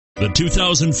The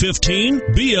 2015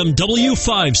 BMW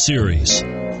 5 Series.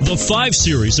 The 5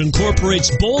 Series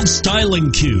incorporates bold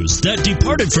styling cues that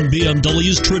departed from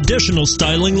BMW's traditional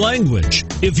styling language.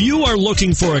 If you are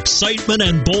looking for excitement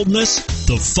and boldness,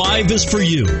 the 5 is for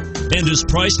you and is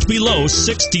priced below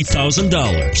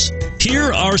 $60,000.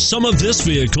 Here are some of this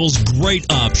vehicle's great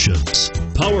options: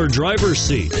 power driver's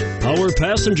seat, power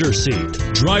passenger seat,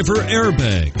 driver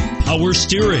airbag, power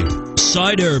steering,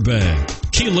 side airbag,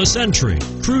 keyless entry,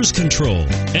 cruise control,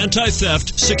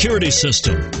 anti-theft security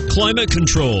system, climate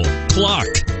control, clock.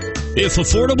 If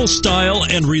affordable style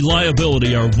and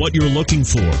reliability are what you're looking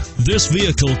for, this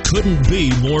vehicle couldn't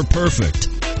be more perfect.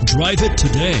 Drive it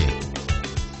today.